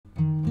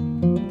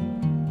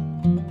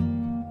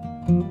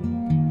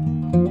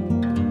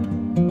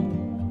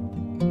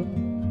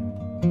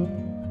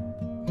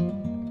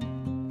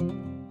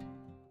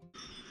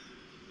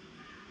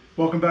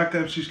Welcome back to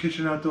MC's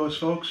Kitchen Outdoors,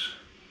 folks.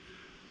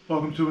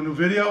 Welcome to a new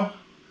video.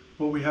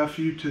 What we have for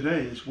you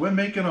today is we're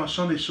making our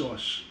Sunday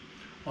sauce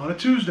on a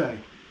Tuesday,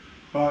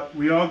 but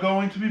we are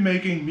going to be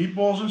making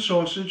meatballs and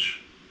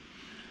sausage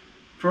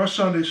for our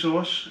Sunday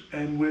sauce,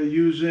 and we're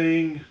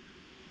using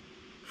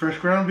fresh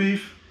ground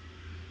beef,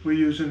 we're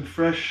using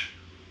fresh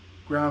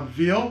ground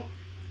veal,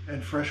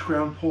 and fresh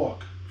ground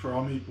pork for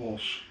our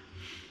meatballs.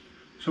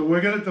 So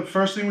the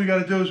first thing we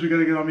got to do is we got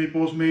to get our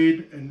meatballs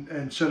made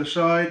and set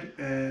aside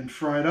and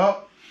fried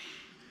up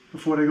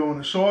before they go in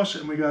the sauce.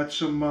 And we got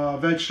some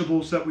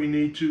vegetables that we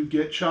need to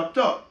get chopped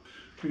up.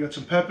 We got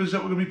some peppers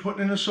that we're going to be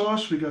putting in the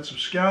sauce. We got some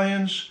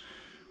scallions.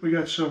 We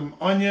got some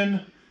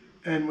onion,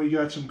 and we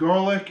got some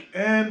garlic,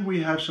 and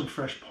we have some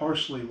fresh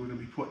parsley we're going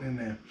to be putting in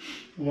there,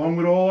 along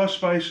with all our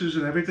spices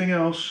and everything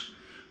else,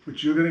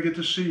 which you're going to get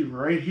to see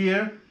right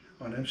here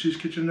on MC's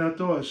Kitchen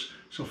Outdoors.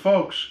 So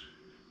folks,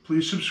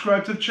 please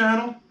subscribe to the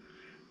channel,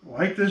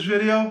 like this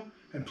video,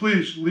 and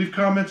please leave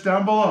comments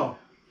down below.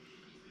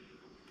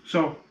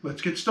 So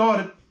let's get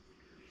started.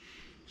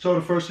 So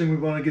the first thing we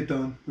want to get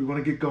done, we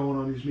want to get going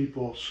on these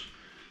meatballs.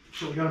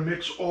 So we got to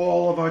mix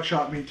all of our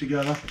chopped meat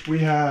together.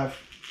 We're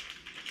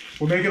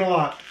making a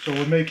lot. So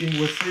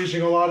we're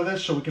freezing a lot of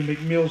this so we can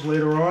make meals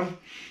later on.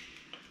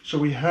 So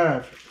we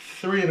have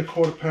 3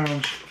 1/4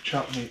 pounds of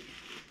chopped meat.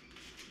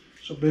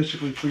 So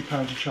basically 3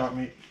 pounds of chopped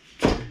meat.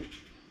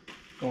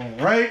 Going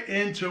right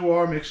into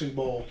our mixing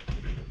bowl.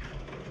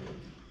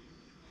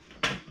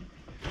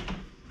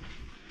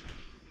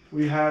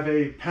 We have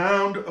a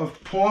pound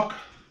of pork,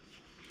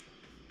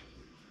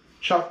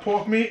 chopped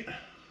pork meat.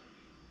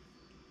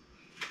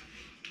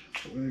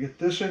 So we're going to get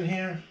this in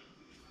here.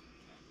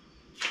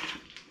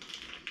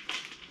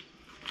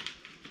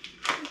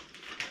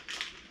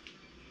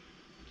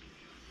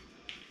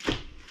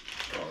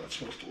 Oh, that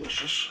smells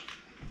delicious.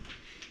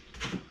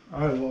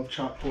 I love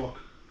chopped pork.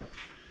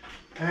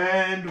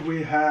 And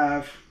we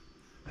have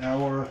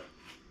our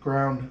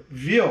ground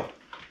veal.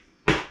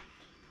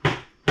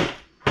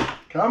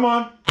 Come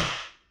on.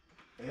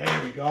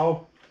 There we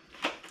go.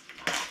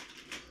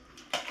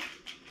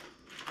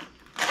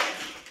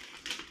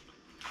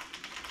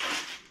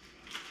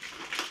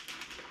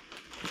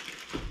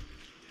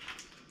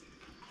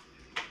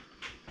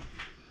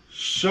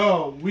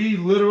 So we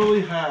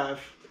literally have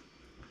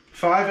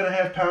 5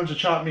 1/2 pounds of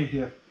chopped meat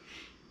here.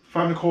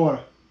 5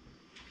 1/4.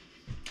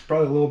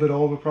 Probably a little bit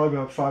over, probably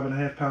about 5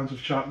 1/2 pounds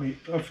of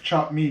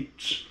chopped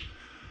meats.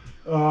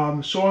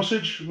 The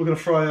sausage we're going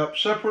to fry up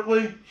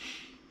separately.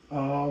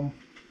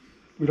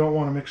 We don't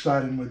want to mix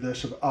that in with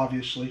this,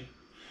 obviously.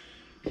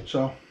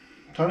 So,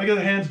 time to get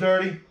the hands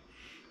dirty.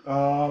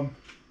 I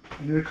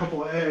need a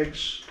couple of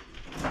eggs.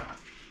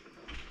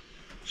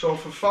 So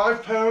for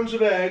 5 pounds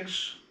of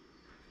eggs,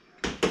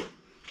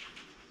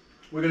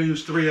 we're going to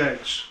use 3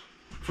 eggs.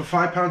 For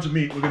 5 pounds of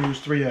meat, we're going to use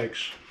 3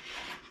 eggs.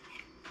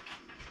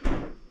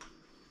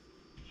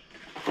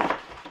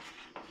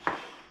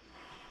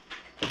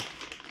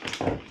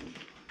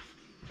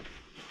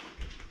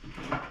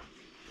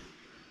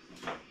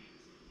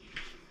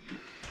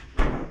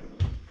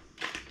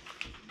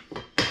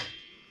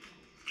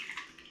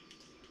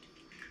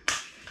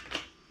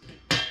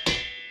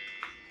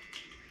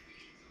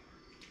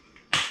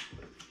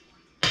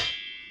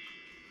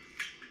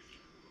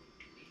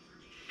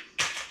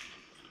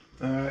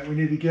 We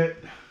need to get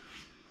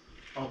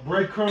our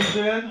breadcrumbs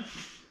in,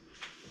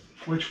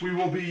 which we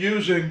will be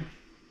using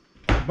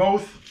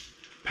both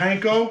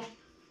panko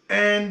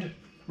and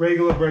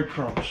regular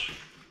breadcrumbs.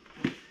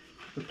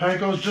 The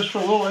panko is just for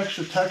a little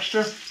extra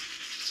texture.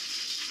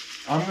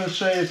 I'm going to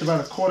say it's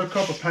about 1/4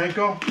 cup of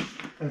panko,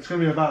 and it's going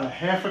to be about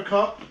 1/2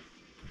 cup,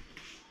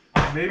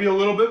 maybe a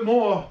little bit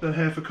more than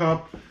 1/2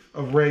 cup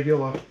of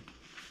regular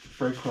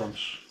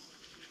breadcrumbs.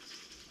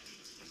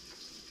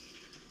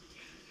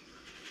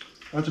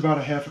 That's about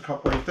 1/2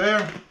 cup right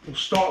there. We'll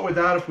start with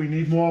that. If we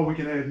need more, we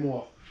can add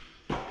more.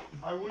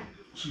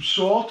 Some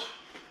salt.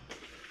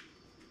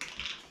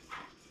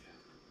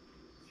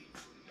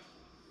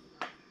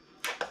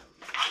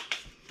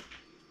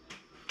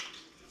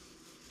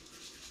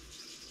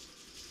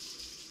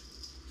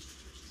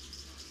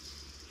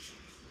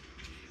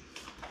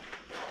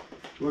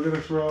 We're going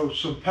to throw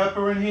some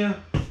pepper in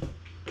here.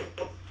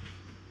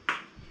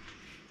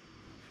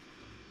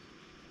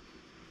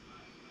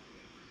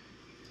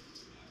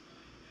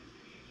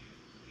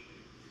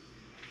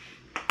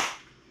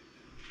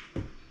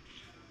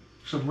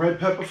 Some red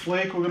pepper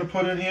flake we're going to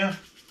put in here.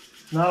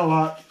 Not a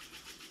lot,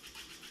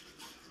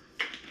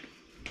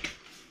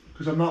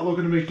 because I'm not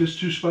looking to make this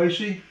too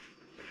spicy.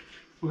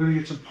 We're going to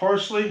get some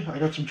parsley. I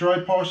got some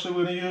dried parsley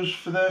we're going to use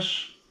for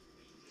this.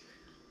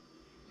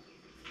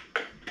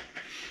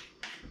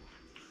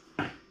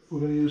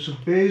 We're going to use some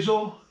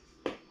basil.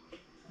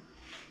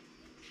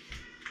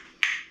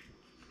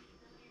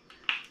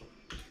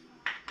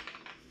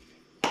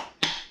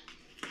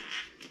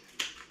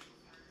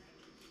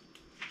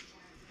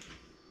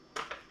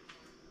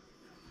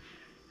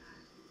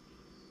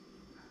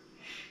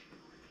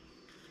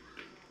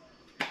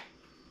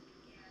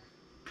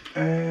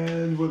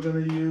 And we're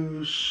going to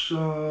use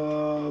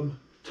some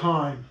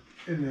thyme.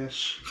 in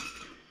this.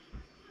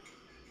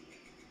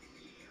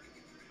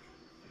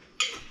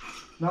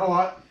 Not a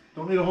lot.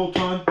 Don't need a whole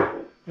ton.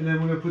 And then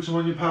we're going to put some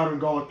onion powder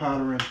and garlic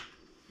powder in.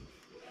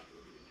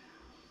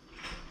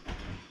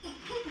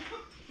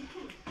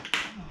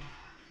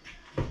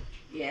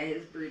 Yeah,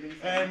 his breathing.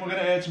 And we're going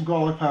to add some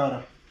garlic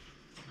powder.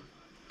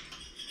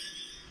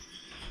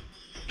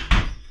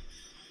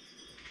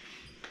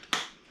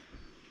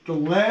 The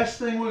last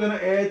thing we're going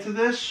to add to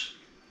this,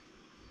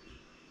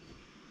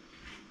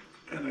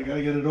 and I got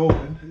to get it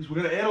open, is we're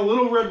going to add a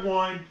little red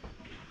wine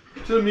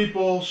to the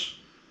meatballs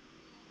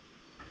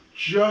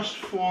just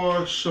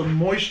for some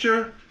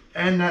moisture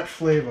and that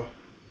flavor.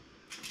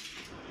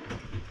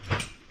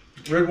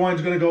 Red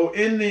wine's going to go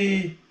in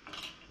the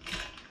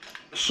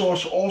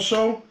sauce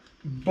also,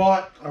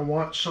 but I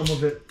want some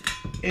of it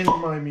in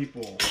my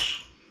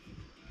meatballs.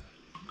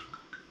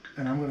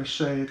 And I'm going to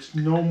say it's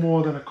no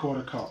more than a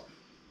quarter cup.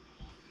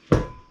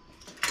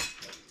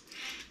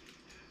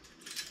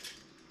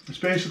 It's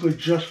basically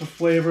just for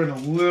flavor and a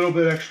little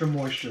bit extra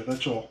moisture,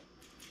 that's all.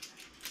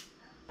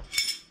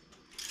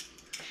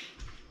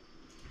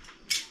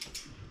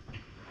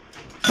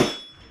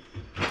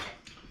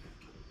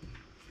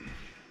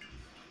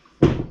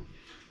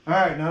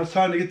 Alright, now it's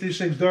time to get these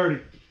things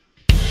dirty.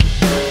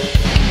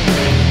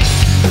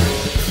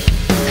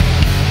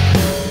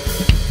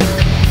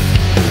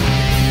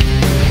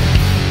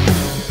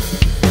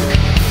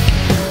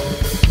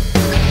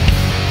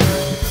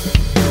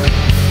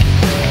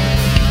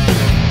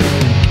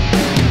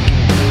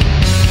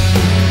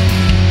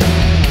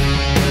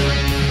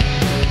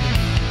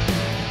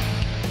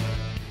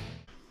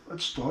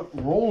 Let's start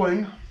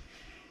rolling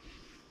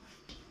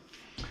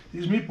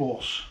these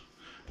meatballs,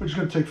 which is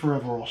going to take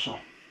forever also.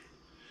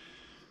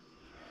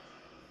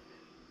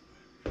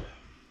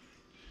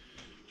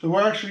 So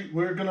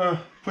we're going to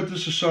put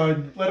this aside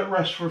and let it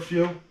rest for a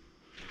few,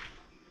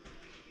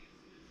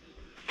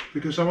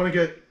 because I want to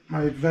get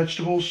my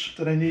vegetables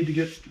that I need to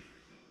get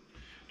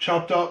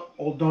chopped up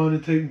all done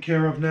and taken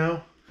care of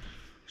now.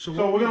 So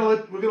we're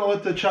going to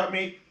let the chopped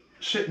meat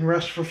sit and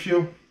rest for a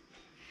few.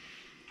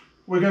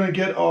 We're going to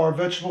get our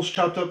vegetables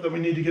chopped up that we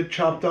need to get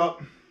chopped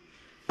up.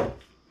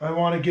 I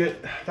want to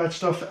get that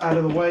stuff out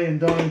of the way and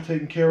done and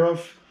taken care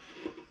of.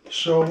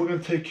 So we're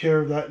going to take care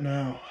of that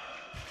now.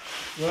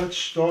 Let's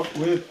start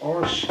with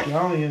our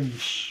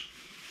scallions.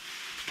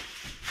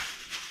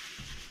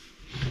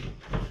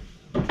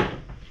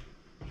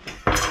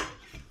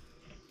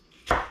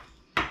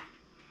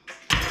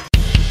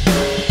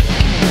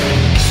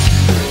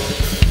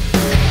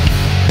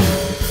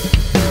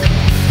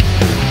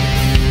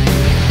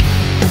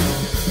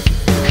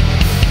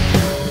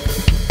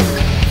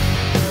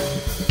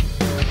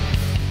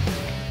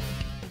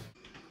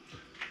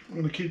 I'm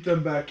going to keep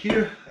them back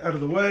here, out of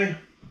the way.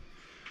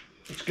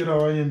 Let's get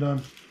our onion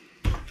done.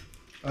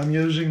 I'm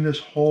using this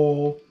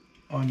whole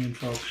onion,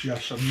 folks.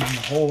 Yes, I'm using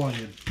the whole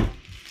onion.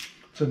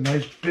 It's a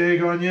nice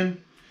big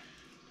onion.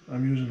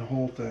 I'm using the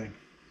whole thing.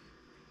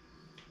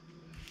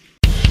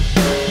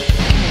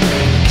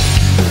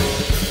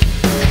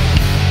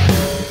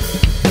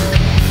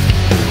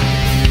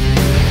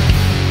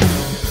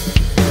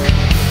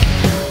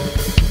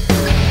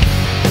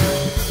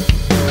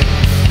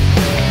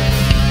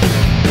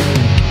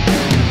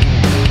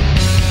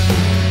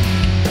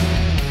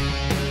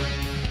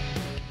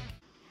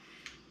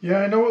 Yeah,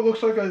 I know it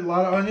looks like a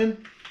lot of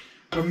onion.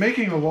 I'm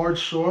making a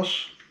large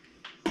sauce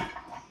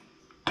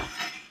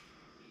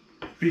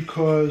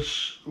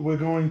because we're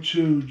going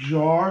to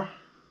jar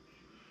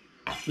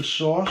the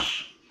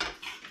sauce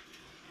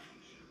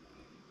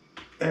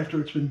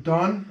after it's been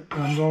done.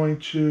 I'm going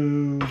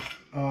to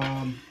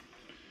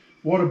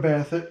water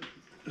bath it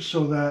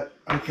so that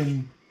I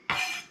can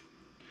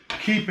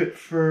keep it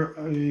for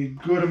a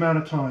good amount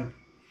of time.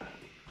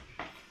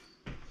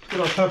 Let's get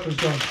our peppers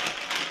done.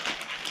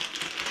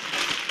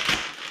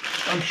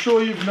 I'm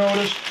sure you've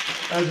noticed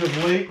as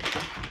of late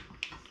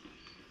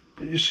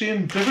that you're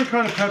seeing different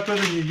kind of pepper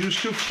than you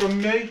used to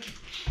from me,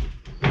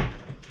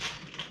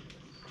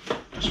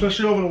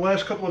 especially over the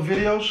last couple of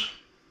videos.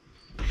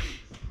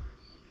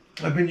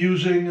 I've been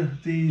using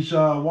these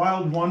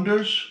Wild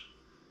Wonders.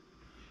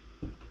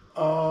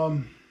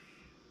 I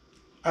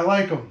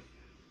like them,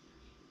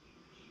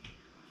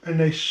 and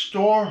they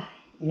store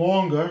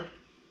longer.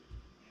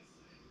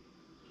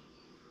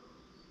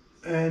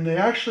 And I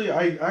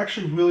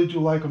actually really do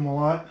like them a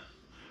lot.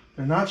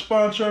 They're not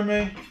sponsoring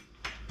me,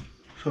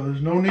 so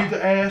there's no need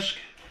to ask.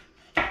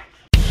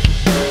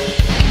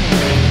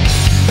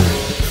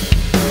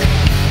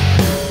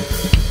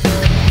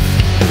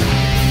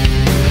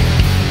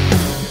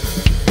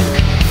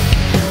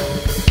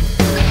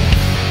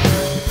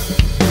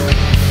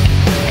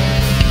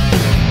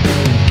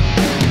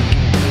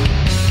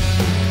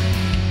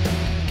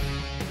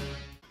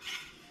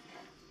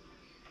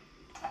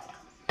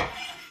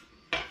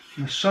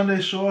 A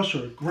Sunday sauce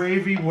or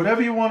gravy,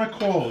 whatever you want to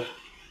call it.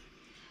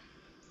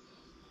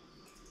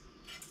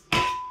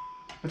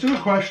 That's a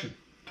good question.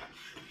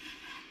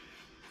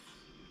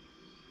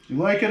 Do you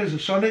like it as a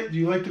Sunday? Do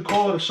you like to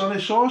call it a Sunday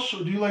sauce,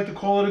 or do you like to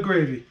call it a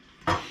gravy?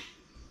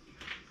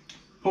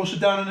 Post it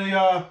down in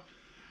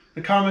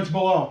the comments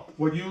below.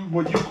 What you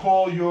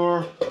call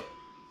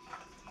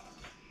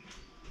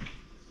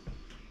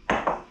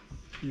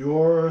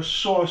your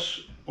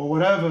sauce or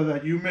whatever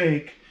that you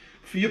make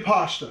for your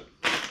pasta.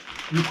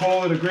 You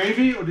call it a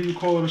gravy or do you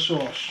call it a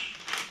sauce?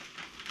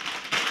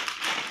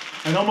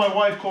 I know my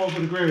wife calls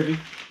it a gravy.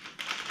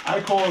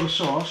 I call it a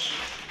sauce.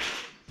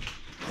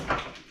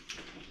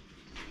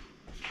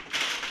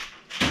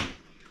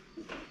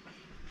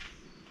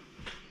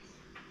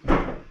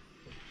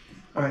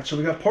 Alright, so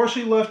we got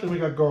parsley left and we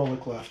got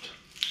garlic left.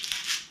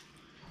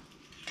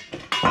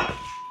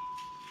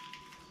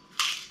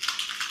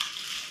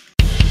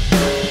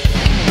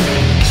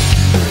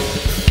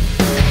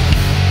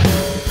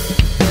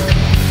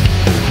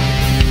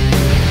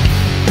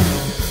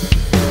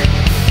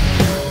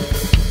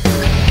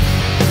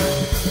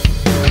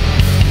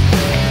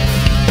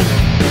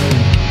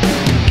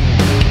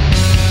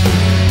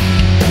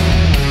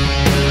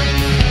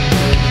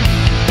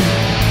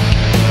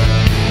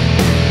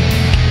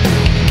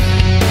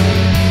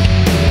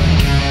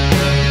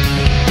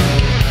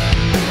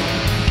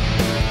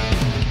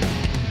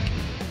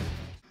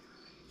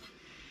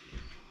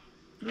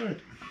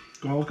 Alright,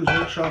 garlic is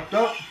all chopped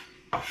up.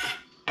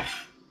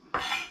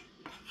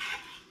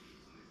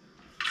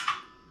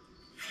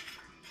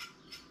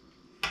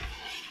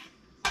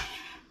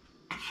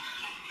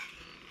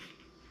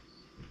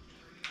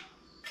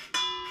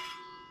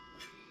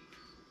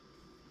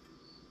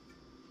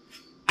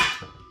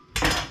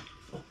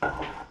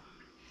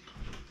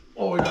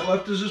 All we got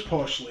left is this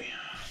parsley.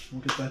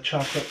 We'll get that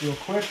chopped up real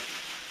quick.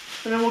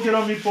 And then we'll get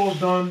our meatballs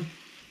done.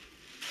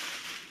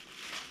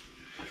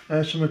 I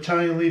have some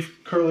Italian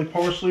leaf curly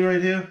parsley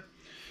right here.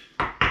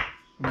 I'm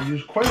going to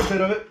use quite a bit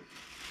of it.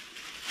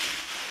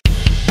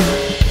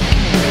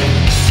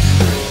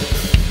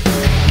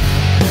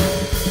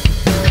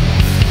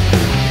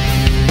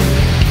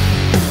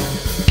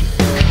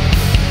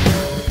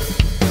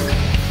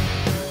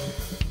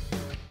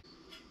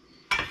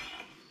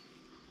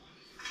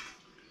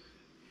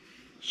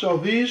 So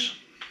these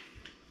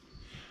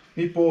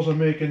meatballs I'm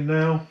making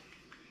now,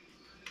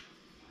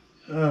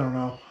 I don't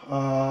know,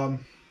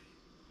 I'm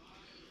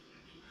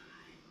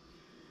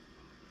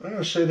going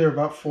to say they're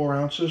about 4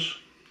 ounces.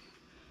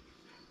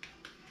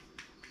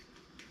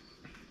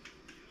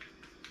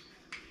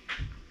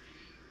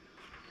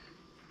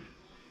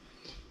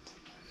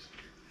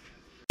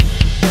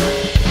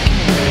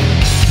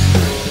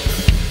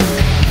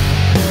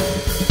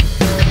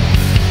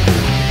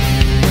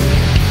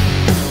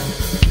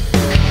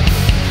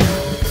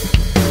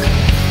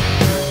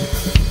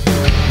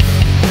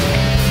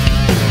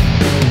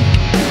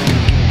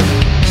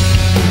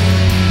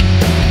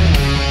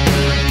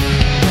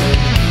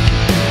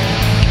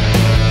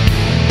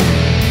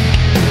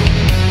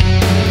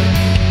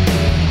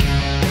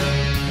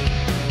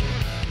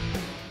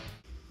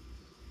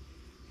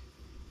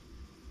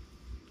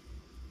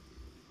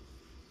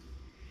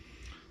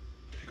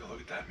 Look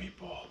at that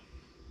meatball.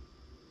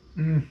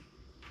 Mmm.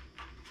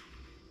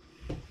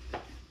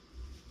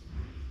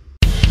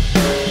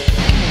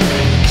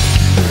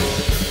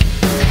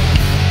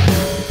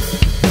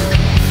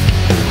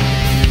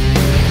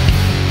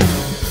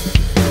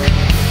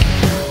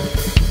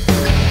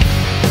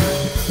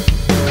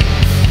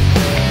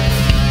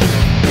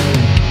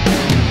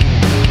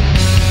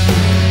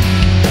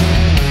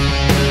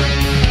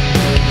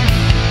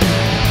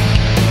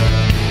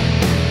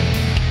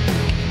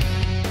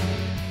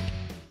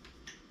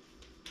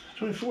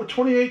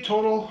 28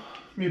 total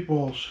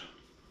meatballs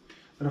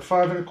that are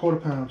 5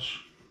 1/4 pounds.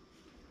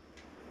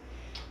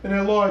 And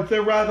they're large.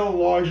 They're rather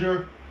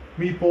larger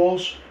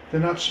meatballs.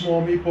 They're not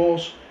small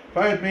meatballs. If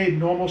I had made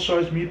normal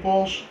sized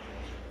meatballs,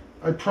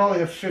 I'd probably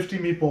have 50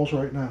 meatballs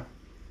right now.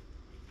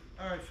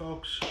 Alright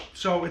folks,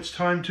 so it's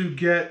time to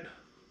get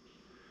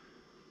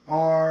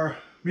our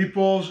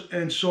meatballs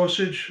and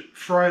sausage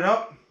fried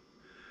up,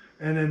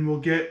 and then we'll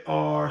get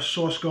our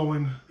sauce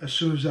going as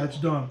soon as that's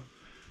done.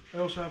 I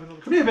also have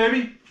another... Come here,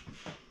 baby!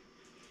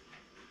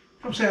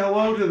 Come say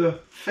hello to the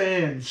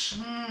fans.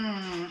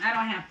 I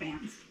don't have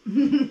fans.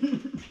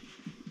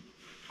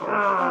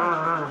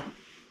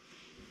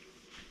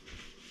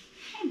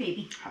 Hey,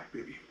 baby. Hi,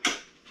 baby.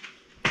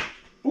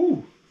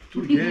 Ooh,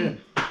 do it again.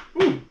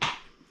 Ooh.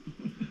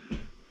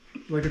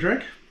 Like a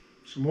drink?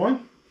 Some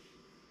wine?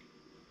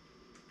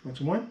 Want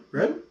some wine?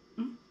 Red?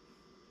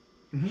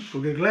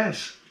 Go get a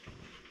glass.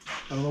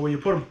 I don't know where you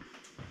put them.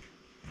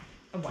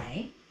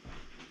 Away.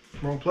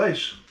 Wrong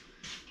place.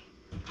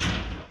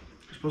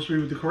 Supposed to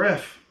be with the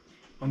carafe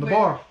on the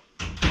bar.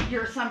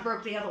 Your son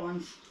broke the other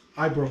ones.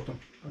 I broke them.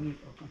 Oh, you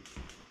broke them.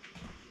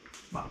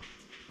 Well,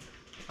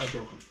 I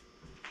broke them.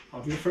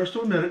 I'll be the first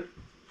to admit it.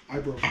 I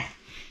broke them.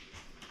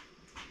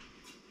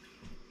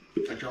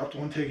 I dropped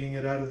one taking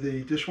it out of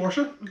the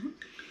dishwasher.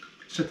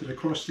 Set it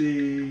across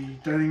the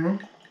dining room.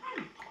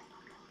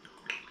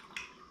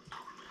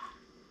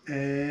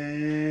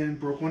 And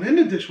broke one in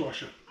the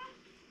dishwasher.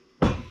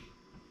 You're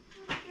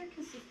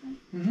consistent.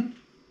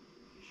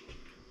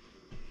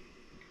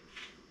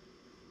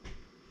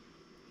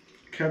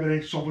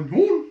 Cabernet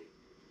Sauvignon.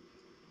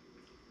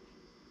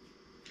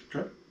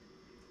 Okay.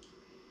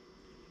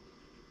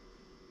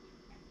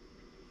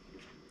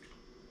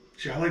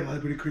 See, I like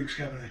Liberty Creek's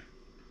Cabernet.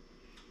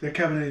 Their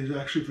Cabernet is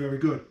actually very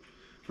good.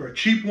 For a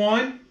cheap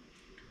wine,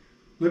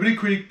 Liberty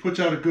Creek puts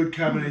out a good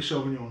Cabernet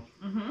Sauvignon.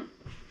 Mm-hmm.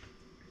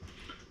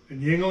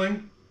 And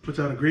Yingling puts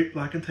out a great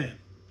black and tan.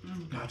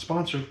 Not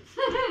sponsored.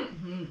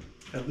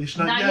 At least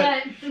not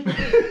yet.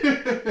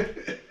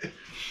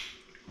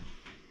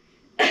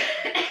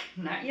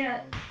 Not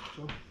yet.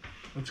 So,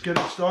 let's get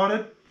it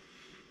started.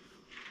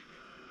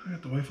 I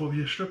got the wife over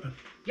here stripping.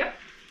 Yep.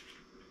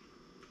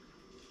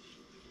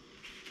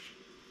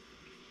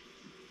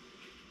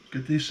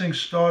 Get these things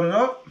started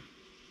up.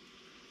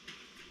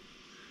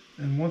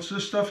 And once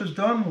this stuff is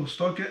done, we'll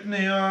start getting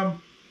the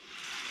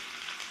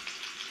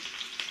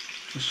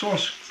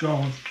sauce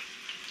going.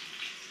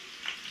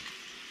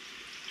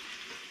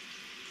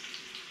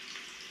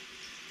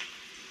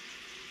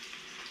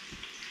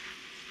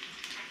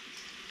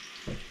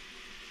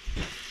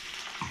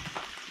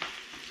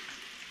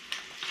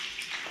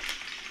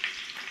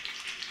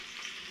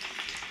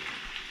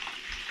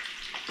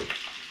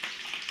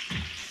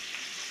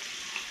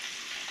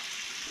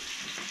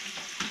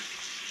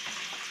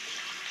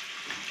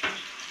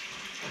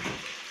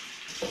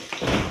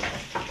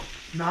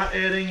 Not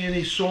adding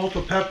any salt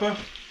or pepper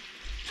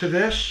to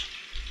this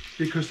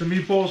because the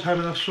meatballs have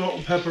enough salt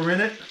and pepper in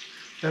it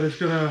that it's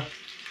going to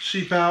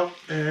seep out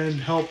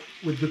and help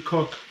with the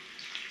cook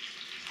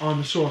on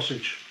the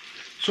sausage.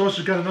 Sauce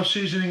has got enough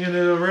seasoning in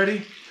it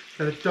already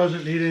that it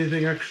doesn't need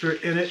anything extra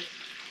in it.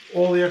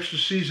 All the extra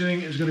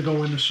seasoning is going to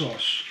go in the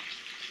sauce.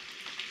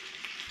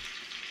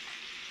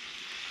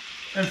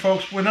 And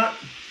folks, we're not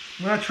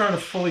trying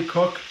to fully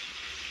cook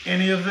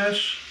any of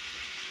this.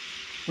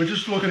 We're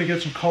just looking to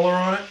get some color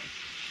on it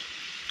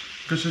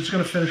because it's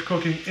going to finish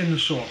cooking in the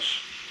sauce.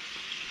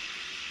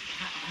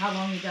 How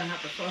long are you going to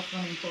have the sauce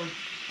running for?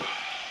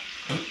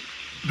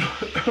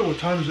 What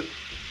time is it?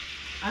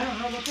 I don't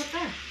know. What's up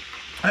there?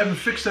 I haven't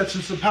fixed that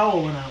since the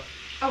power went out.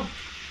 Oh.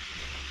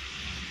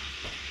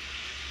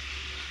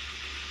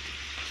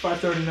 It's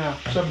 5:30 now,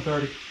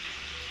 7:30.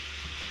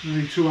 We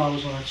need 2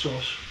 hours on that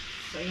sauce.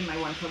 So you might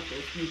want to cook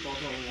those meatballs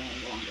a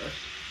little longer.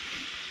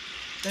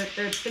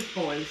 They're big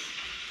boys.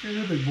 Yeah,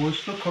 they're big boys.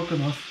 They'll cook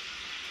enough.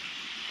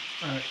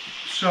 Alright,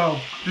 so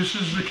this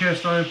is the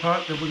cast iron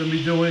pot that we're going to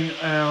be doing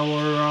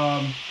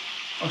our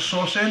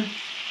sauce in.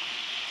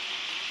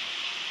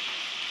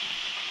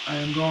 I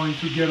am going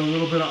to get a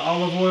little bit of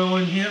olive oil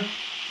in here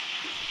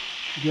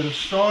to get it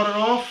started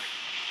off.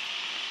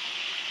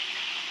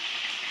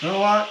 Not a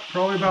lot,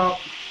 probably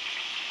about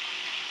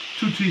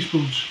 2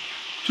 teaspoons,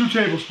 2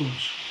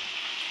 tablespoons.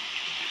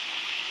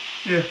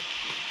 Yeah,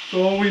 that's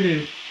all we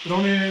need. We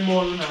don't need any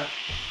more than that.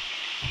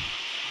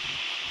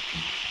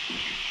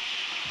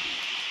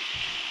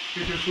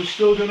 Because we're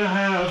still going to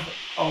have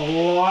a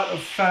lot of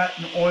fat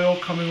and oil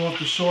coming off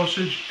the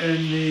sausage and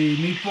the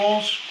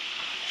meatballs,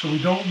 so we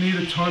don't need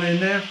a ton in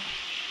there.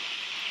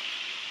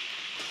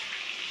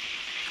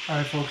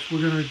 Alright folks,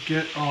 we're going to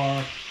get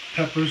our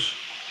peppers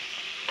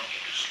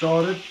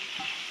started.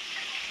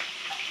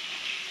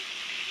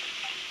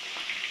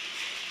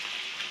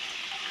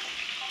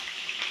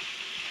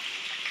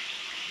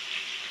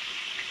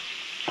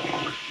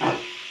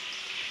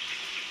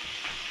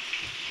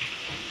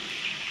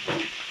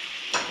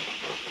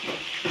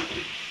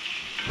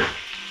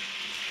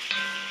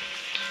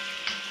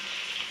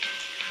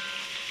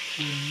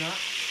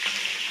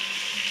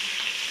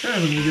 Okay,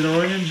 we're going to get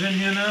our onions in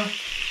here now.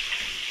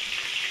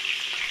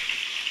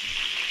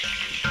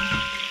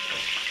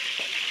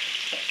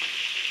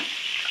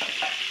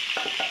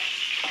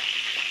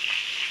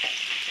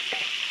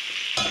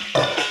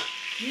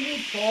 You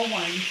need fall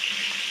ones.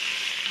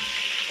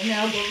 And then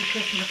I'll go with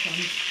Christmas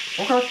ones.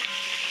 Okay.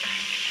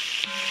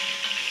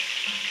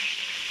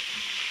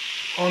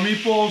 Our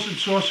meatballs and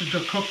sausage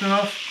are cooked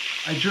enough.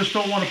 I just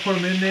don't want to put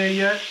them in there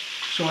yet.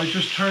 So I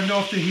just turned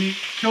off the heat,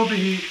 killed the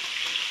heat.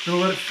 Gonna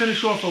let it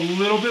finish off a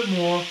little bit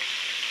more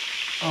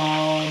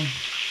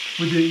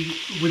with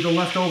the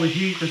leftover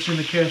heat that's in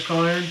the cast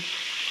iron.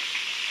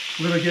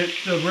 We're gonna get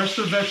the rest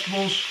of the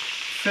vegetables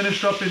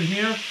finished up in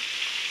here.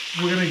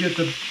 We're gonna get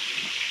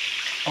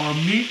our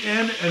meat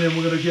in, and then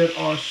we're gonna get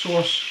our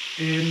sauce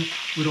in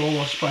with all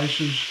our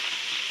spices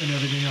and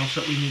everything else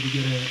that we need to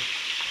get in it.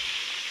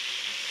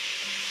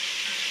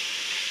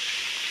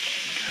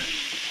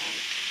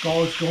 Okay.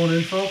 Garlic's going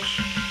in, folks.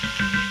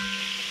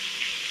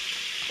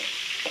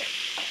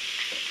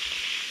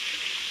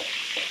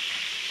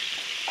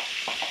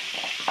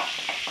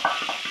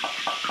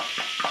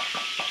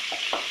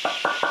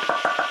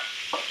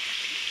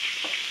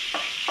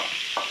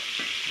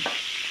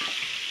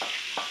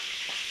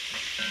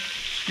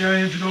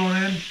 Scallions going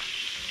in.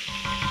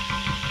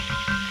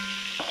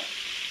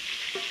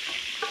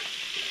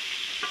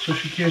 So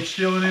she can't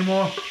steal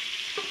anymore.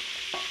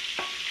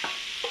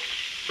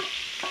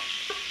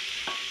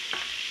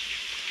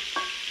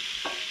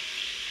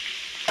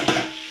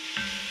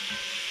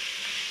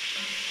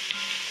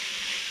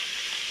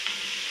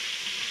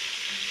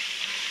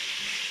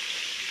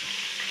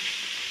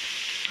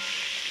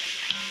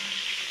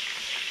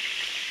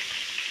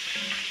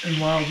 And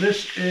while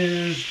this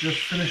is just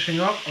finishing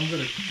up, I'm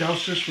going to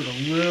douse this with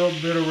a little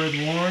bit of red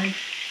wine.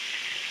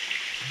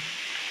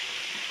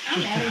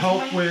 Just to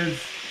help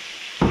with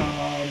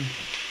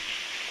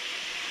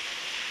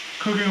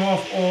cooking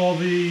off all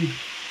the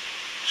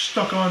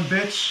stuck-on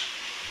bits.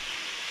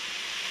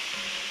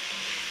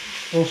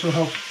 Also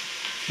helps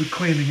with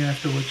cleaning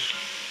afterwards.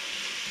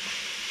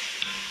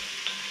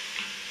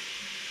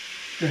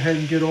 Go ahead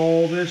and get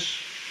all this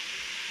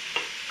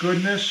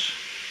goodness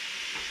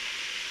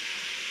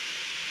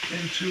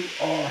into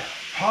our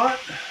pot.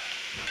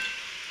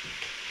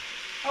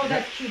 Oh,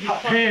 that's cute.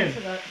 Hot pan.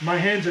 My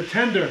hands are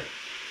tender.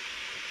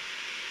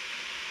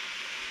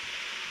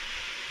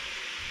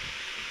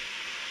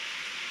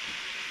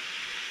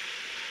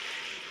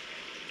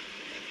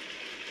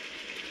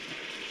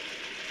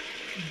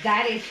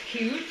 That is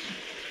cute.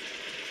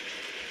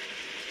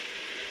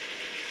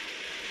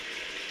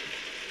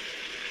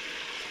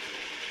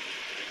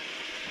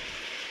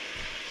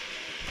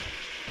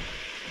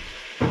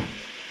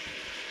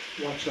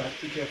 Watch that.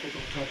 Be careful,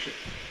 don't touch it.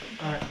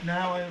 Alright,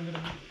 now I am going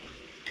to...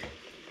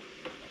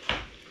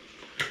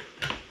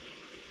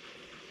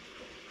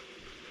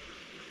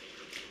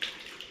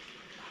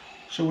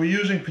 So we're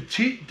using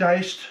petite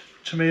diced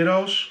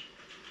tomatoes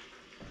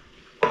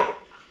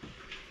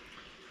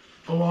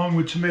along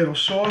with tomato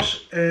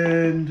sauce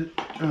and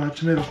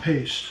tomato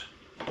paste.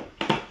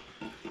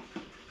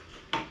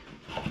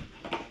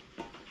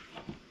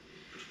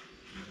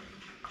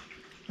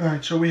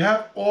 Alright, so we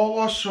have all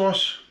our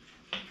sauce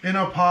in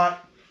our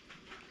pot.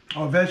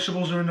 Our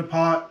vegetables are in the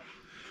pot.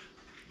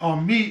 Our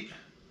meat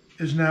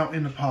is now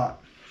in the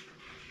pot.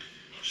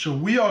 So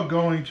we are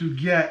going to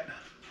get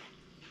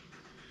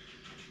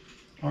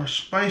our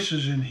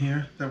spices in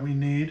here that we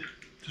need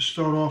to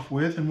start off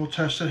with, and we'll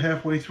test it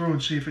halfway through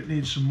and see if it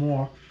needs some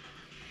more.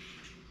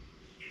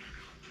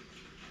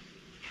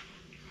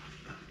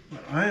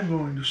 But I am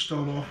going to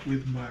start off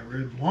with my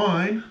red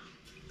wine.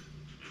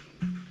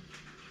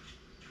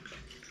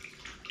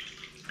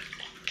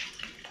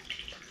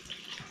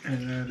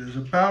 And that is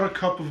about a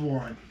cup of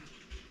wine.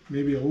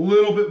 Maybe a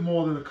little bit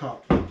more than a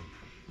cup.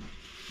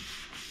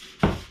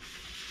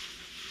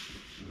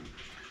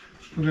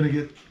 We're going to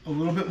get a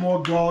little bit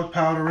more garlic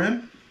powder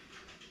in.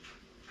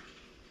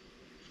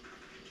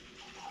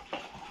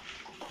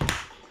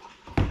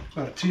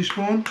 About a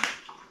teaspoon.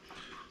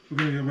 We're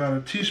going to get about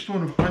a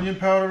teaspoon of onion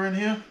powder in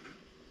here.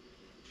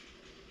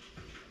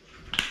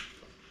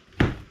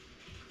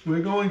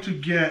 We're going to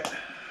get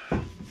a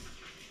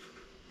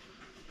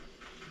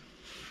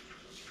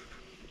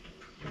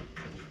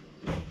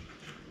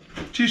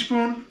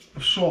teaspoon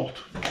of salt.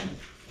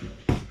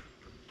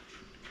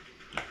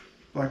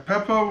 Black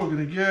pepper, we're going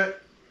to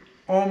get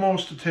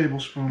almost a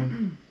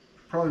tablespoon.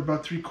 Probably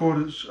about three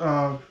quarters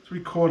of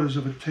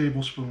a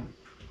tablespoon.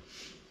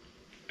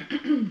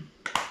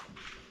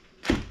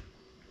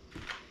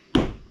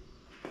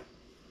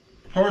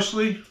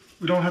 Parsley,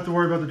 we don't have to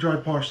worry about the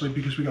dried parsley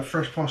because we got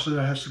fresh parsley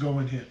that has to go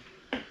in here.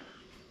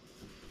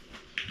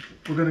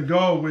 We're going to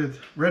go with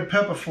red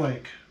pepper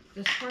flake.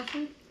 This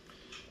parsley?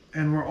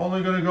 And we're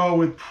only going to go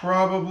with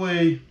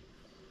probably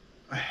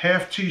a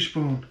half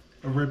teaspoon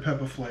of red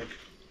pepper flake.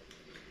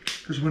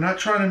 Because we're not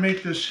trying to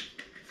make this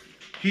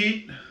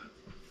heat,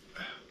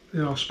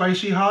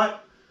 spicy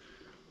hot.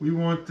 We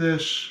want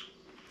this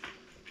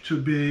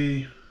to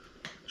be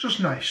just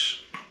nice.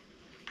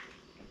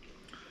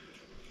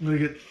 I'm going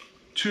to get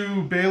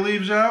 2 bay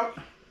leaves out.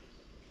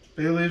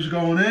 Bay leaves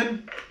going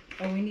in.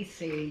 Oh, we need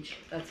sage.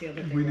 That's the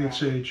other thing. We need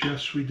sage,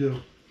 yes we do.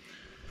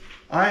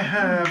 I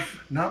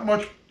have not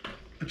much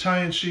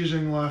Italian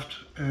seasoning left,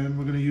 and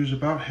we're going to use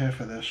about half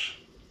of this.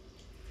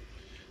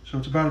 So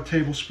it's about a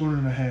tablespoon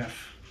and a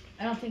half.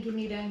 I don't think you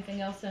need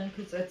anything else in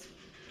because it's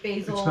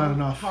basil. It's not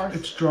enough.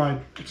 It's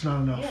dried. It's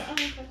not enough. Yeah,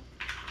 okay.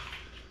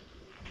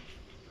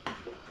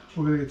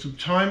 We're going to get some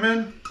thyme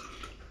in.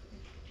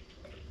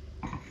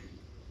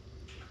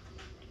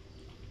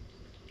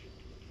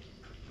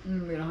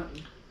 We don't have...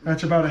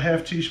 That's about a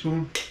half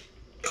teaspoon.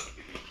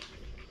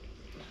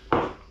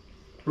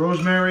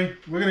 Rosemary.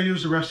 We're going to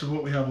use the rest of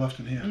what we have left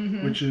in here,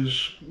 which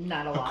is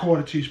not a lot. A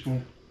quarter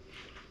teaspoon.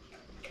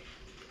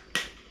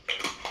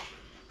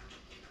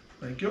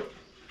 Thank you.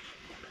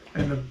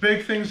 And the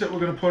big things that we're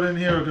going to put in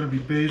here are going to be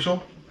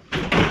basil,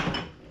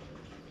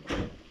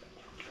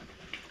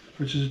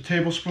 which is a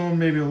tablespoon,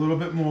 maybe a little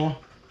bit more,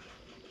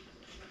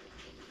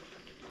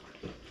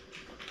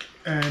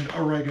 and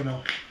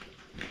oregano.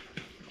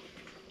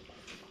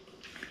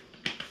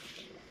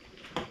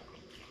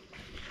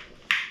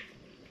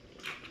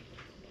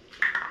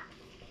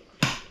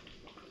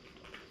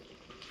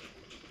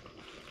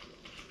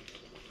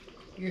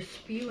 You're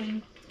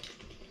spewing.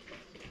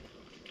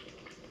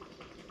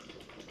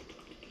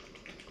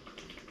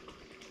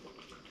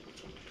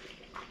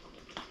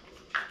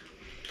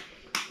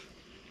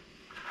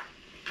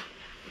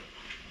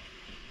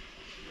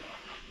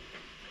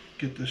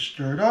 Get this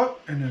stirred up,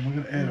 and then we're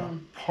going to add our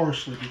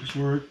parsley because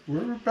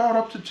we're about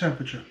up to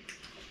temperature.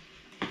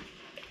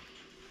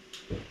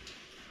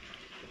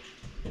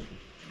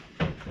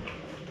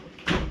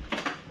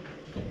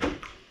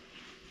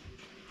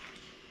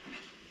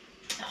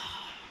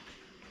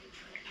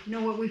 You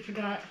know what we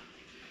forgot?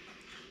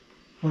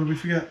 What did we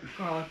forget?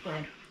 Garlic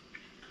bread.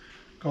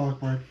 Garlic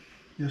bread.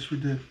 Yes, we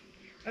did.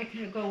 I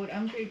could go with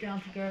MJ down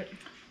to get it.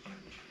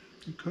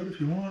 You could if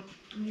you want.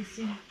 Let me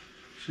see.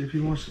 See if he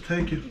wants to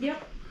take you.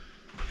 Yep.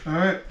 All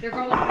right. Their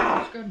garlic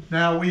bread is good.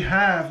 Now we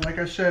have, like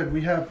I said,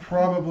 we have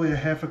probably a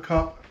half a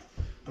cup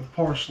of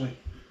parsley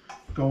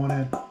going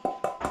in.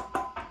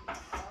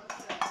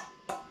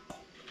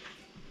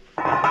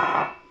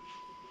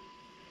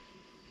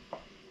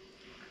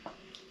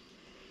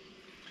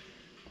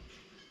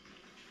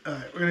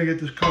 Alright, we're going to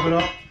get this covered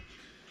up.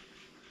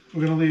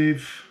 We're going to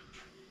leave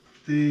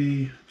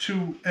the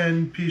two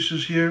end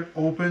pieces here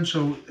open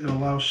so it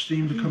allows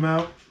steam to come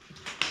out.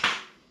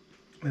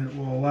 And it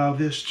will allow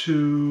this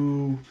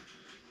to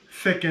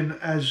thicken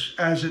as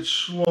it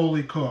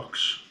slowly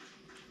cooks.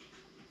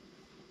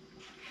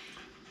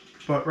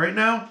 But right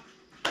now,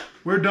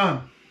 we're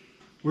done.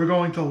 We're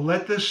going to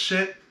let this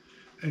sit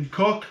and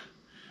cook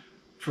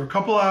for a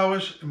couple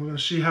hours, and we're going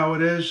to see how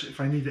it is,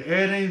 if I need to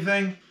add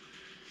anything,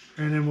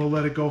 and then we'll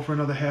let it go for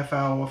another half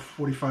hour,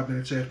 45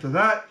 minutes after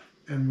that,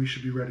 and we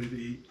should be ready to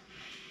eat.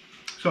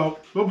 So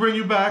we'll bring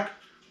you back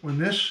when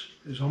this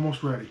is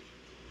almost ready.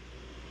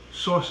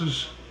 Sauce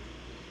is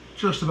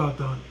just about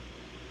done.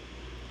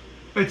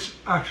 It's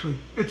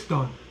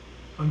done.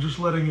 I'm just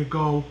letting it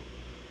go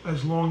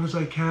as long as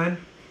I can.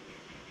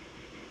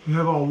 We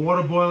have our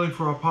water boiling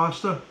for our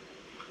pasta.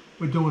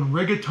 We're doing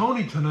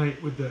rigatoni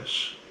tonight with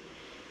this.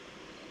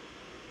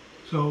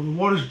 So the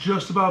water's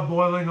just about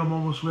boiling. I'm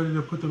almost ready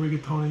to put the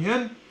rigatoni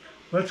in.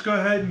 Let's go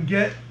ahead and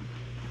get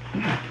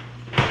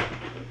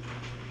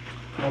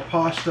our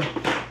pasta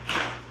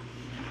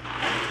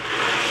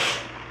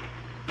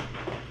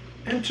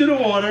into the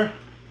water.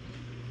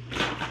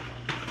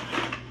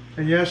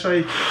 And yes,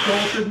 I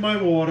salted my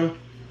water.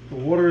 The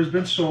water has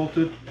been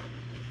salted.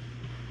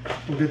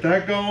 We'll get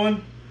that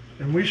going,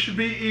 and we should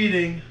be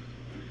eating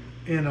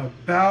in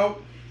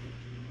about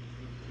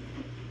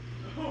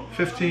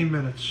 15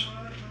 minutes.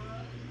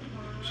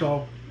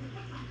 So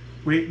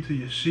wait until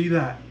you see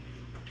that.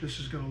 This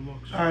is gonna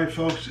look. All right,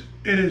 folks,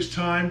 it is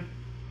time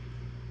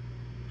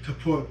to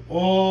put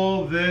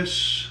all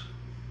this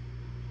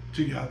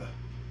together.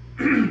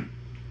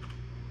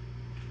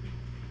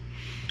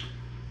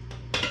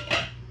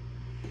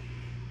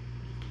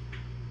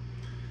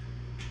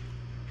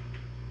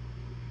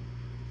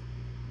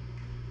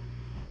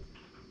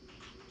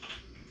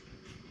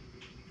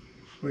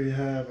 We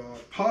have our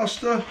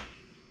pasta,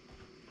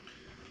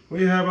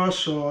 we have our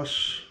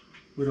sauce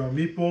with our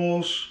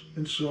meatballs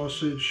and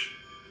sausage.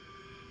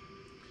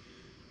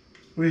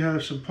 We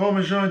have some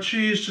Parmesan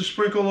cheese to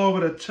sprinkle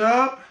over the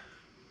top.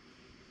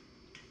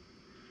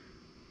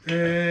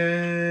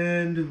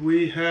 And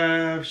we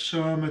have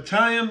some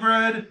Italian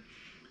bread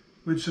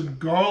with some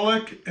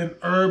garlic and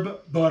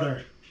herb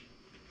butter.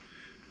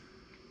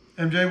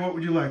 MJ, what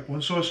would you like?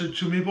 One sausage,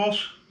 two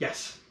meatballs?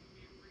 Yes.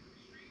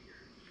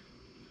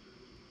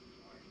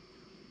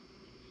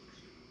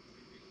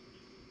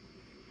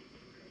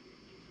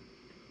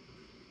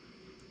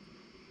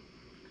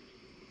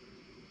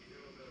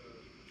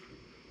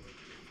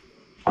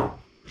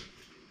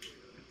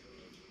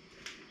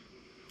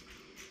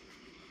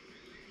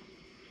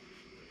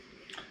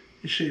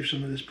 You shave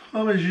some of this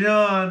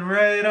Parmesan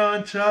right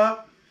on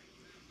top.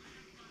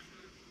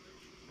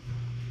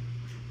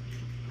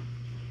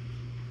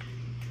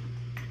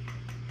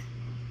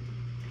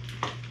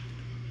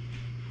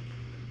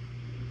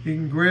 He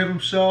can grab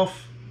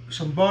himself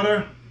some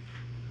butter.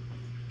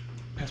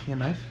 Pass me a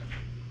knife.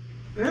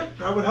 Yeah,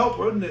 that would help,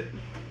 wouldn't it?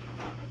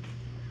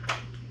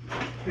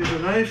 Here's a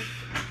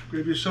knife.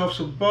 Grab yourself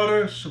some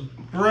butter, some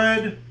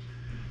bread.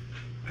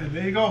 And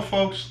there you go,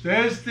 folks.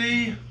 There's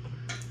the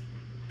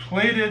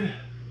plated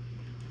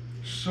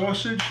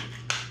sausage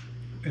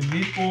and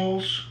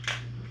meatballs.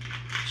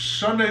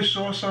 Sunday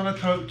sauce on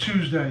a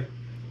Tuesday.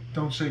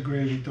 Don't say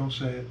gravy. Don't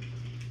say it.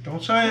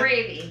 Don't say it.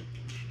 Gravy.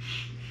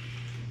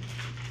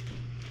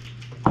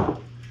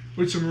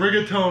 With some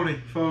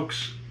rigatoni,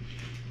 folks.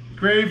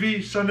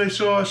 Gravy, Sunday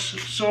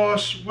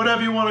sauce,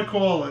 whatever you want to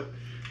call it.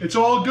 It's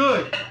all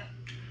good.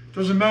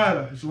 Doesn't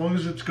matter as long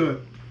as it's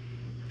good.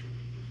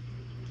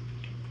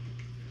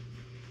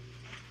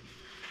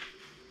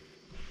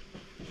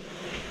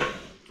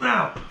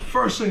 Now,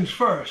 first things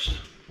first.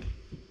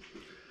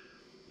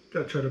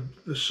 Gotta try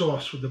the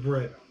sauce with the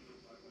bread.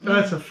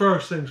 That's the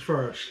first things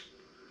first.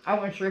 I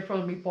went straight for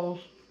the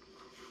meatballs.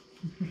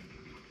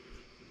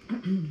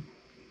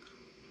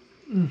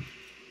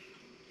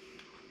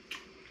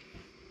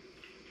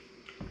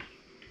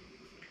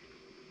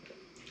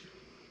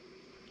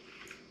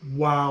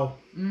 Wow.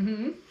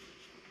 Mm-hmm.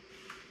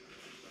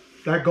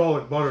 That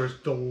garlic butter is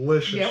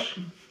delicious.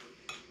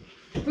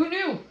 Yep. Who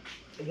knew?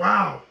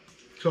 Wow.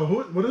 So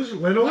what is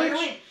it? Land O'Lakes? Land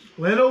O'Lakes.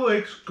 Land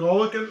O'Lakes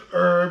garlic and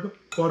herb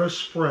butter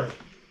spread.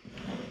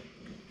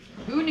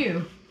 Who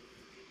knew?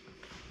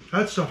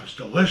 That stuff is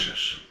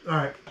delicious. All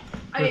right.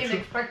 I didn't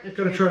expect it to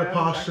Gotta be try there. the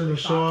I was pasta and the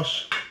actually shocked.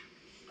 sauce.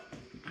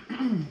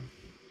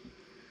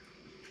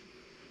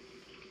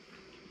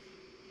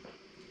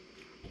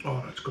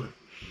 Oh, that's good.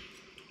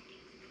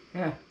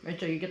 Yeah, wait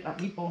till you get that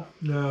meatball.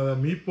 Now the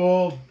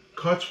meatball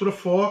cuts with a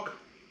fork.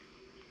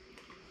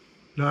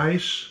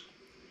 Nice.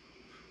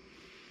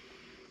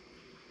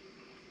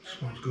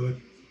 Smells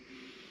good.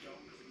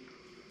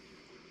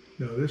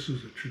 Now this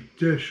is a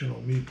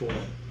traditional meatball.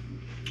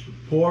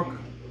 Pork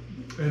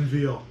and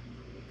veal.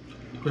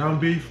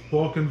 Ground beef,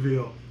 pork and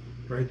veal.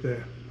 Right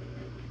there.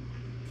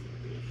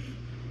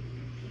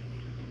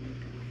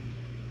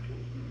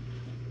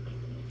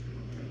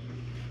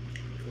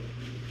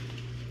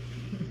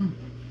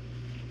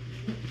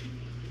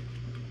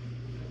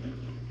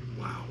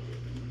 Wow.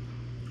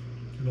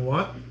 You know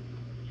what?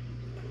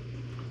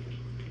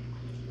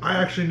 I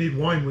actually need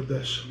wine with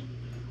this.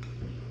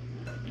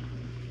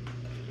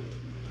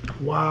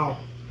 Wow.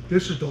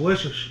 This is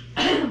delicious.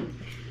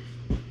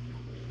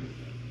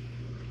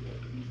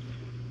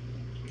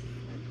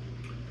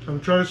 I'm gonna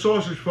try the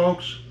sausage,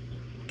 folks.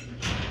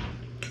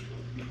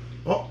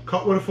 Oh,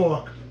 cut with a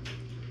fork.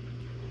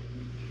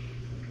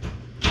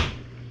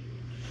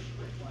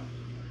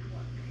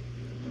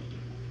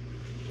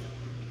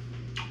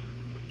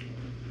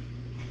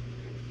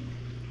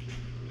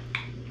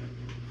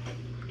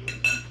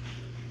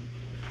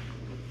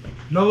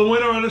 Another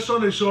winner on the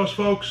Sunday sauce,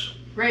 folks.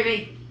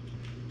 Gravy.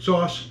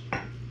 Sauce.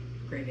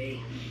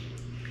 Gravy.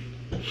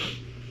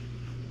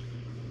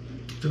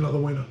 It's another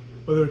winner.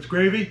 Whether it's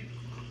gravy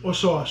or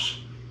sauce,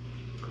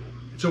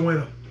 it's a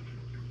winner.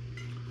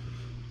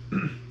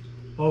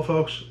 Well,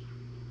 folks,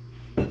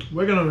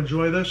 we're going to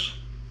enjoy this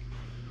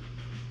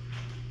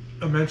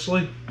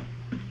immensely.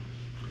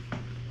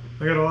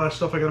 I got all that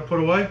stuff I got to put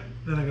away,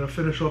 then I'm going to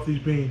finish off these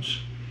beans.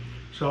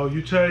 So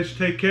you guys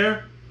take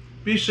care,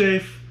 be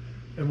safe,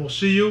 and we'll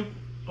see you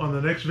on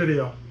the next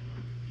video.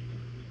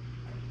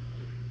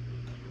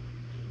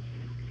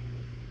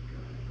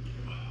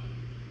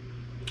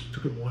 It's a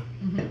good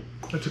one.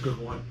 That's a good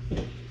one.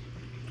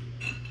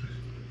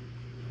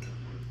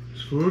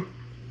 This food,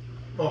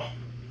 oh,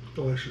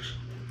 delicious.